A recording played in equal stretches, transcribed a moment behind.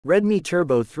Redmi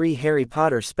Turbo 3 Harry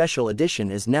Potter Special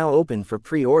Edition is now open for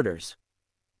pre-orders.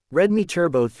 Redmi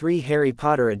Turbo 3 Harry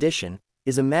Potter Edition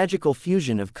is a magical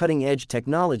fusion of cutting-edge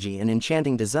technology and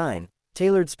enchanting design,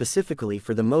 tailored specifically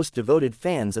for the most devoted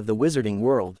fans of the wizarding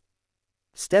world.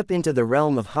 Step into the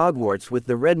realm of Hogwarts with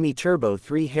the Redmi Turbo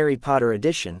 3 Harry Potter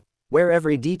Edition, where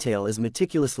every detail is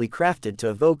meticulously crafted to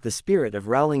evoke the spirit of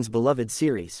Rowling's beloved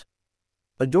series.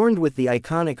 Adorned with the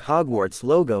iconic Hogwarts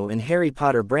logo and Harry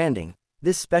Potter branding,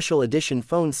 this special edition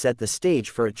phone set the stage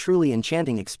for a truly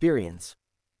enchanting experience.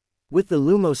 With the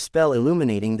Lumos spell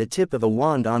illuminating the tip of a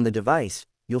wand on the device,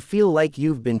 you'll feel like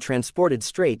you've been transported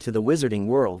straight to the wizarding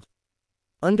world.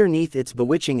 Underneath its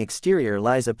bewitching exterior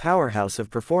lies a powerhouse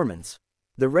of performance.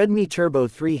 The Redmi Turbo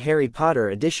 3 Harry Potter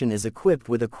Edition is equipped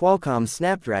with a Qualcomm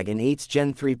Snapdragon 8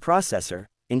 Gen 3 processor,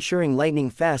 ensuring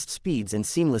lightning-fast speeds and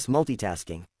seamless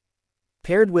multitasking.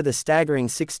 Paired with a staggering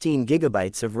 16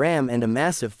 GB of RAM and a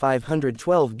massive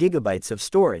 512 GB of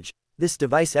storage, this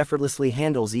device effortlessly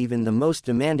handles even the most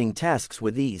demanding tasks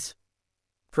with ease.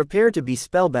 Prepare to be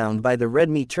spellbound by the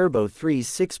Redmi Turbo 3's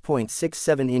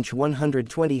 6.67-inch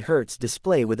 120Hz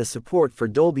display with a support for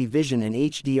Dolby Vision and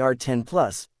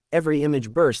HDR10+. Every image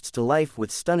bursts to life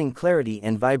with stunning clarity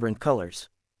and vibrant colors.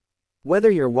 Whether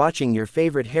you're watching your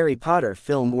favorite Harry Potter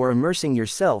film or immersing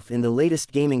yourself in the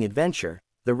latest gaming adventure,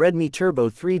 the Redmi Turbo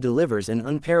 3 delivers an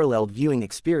unparalleled viewing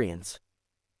experience.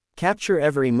 Capture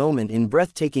every moment in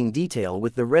breathtaking detail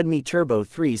with the Redmi Turbo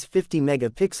 3's 50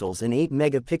 megapixels and 8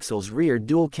 megapixels rear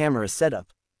dual camera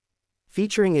setup.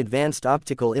 Featuring advanced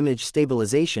optical image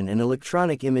stabilization and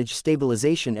electronic image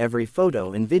stabilization, every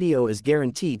photo and video is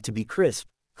guaranteed to be crisp,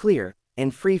 clear,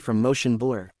 and free from motion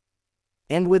blur.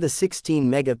 And with a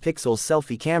 16-megapixel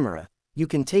selfie camera, you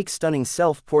can take stunning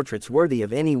self-portraits worthy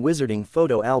of any wizarding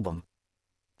photo album.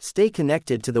 Stay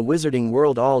connected to the wizarding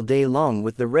world all day long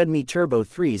with the Redmi Turbo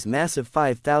 3's massive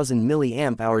 5000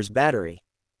 mAh battery.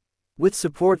 With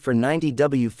support for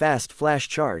 90W fast flash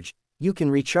charge, you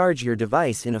can recharge your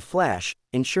device in a flash,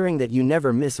 ensuring that you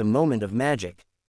never miss a moment of magic.